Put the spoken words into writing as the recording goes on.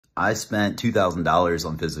I spent $2,000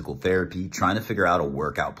 on physical therapy trying to figure out a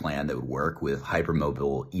workout plan that would work with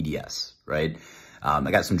hypermobile EDS, right?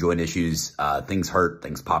 I got some joint issues, things hurt,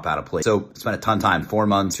 things pop out of place. So spent a ton of time, 4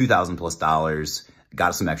 months, $2,000+,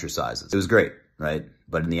 got some exercises. It was great, right?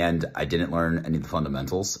 But in the end, I didn't learn any of the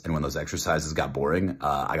fundamentals. And when those exercises got boring,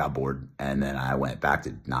 I got bored. And then I went back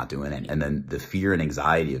to not doing any. And then the fear and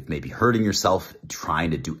anxiety of maybe hurting yourself,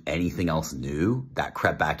 trying to do anything else new, that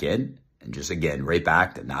crept back in. And just again, right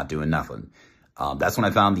back to not doing nothing. That's when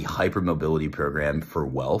I found the hypermobility program for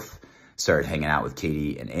wealth. Started hanging out with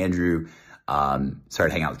Katie and Andrew.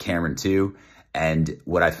 Started hanging out with Cameron too. And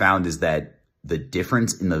what I found is that the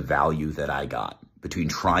difference in the value that I got between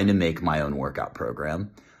trying to make my own workout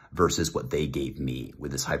program versus what they gave me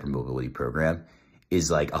with this hypermobility program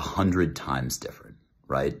is like 100 times different,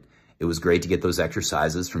 right? It was great to get those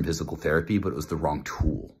exercises from physical therapy, but it was the wrong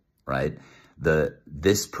tool, right?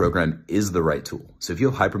 This program is the right tool. So if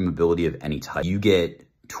you have hypermobility of any type, you get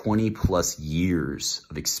 20+ years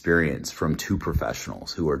of experience from 2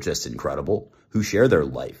 professionals who are just incredible, who share their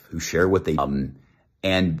life, who share what they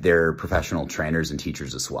and they're professional trainers and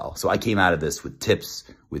teachers as well. So I came out of this with tips,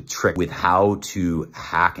 with tricks, with how to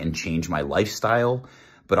hack and change my lifestyle,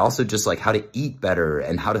 but also just like how to eat better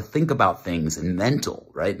and how to think about things and mental,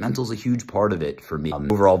 right? Mental is a huge part of it for me.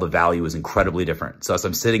 Overall, the value is incredibly different. So as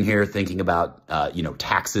I'm sitting here thinking about,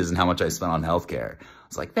 taxes and how much I spent on healthcare, I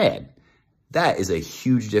was like, man, that is a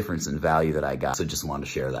huge difference in value that I got. So just wanted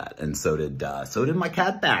to share that. And so did my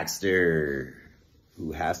cat Baxter,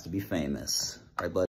 who has to be famous. All right, bud.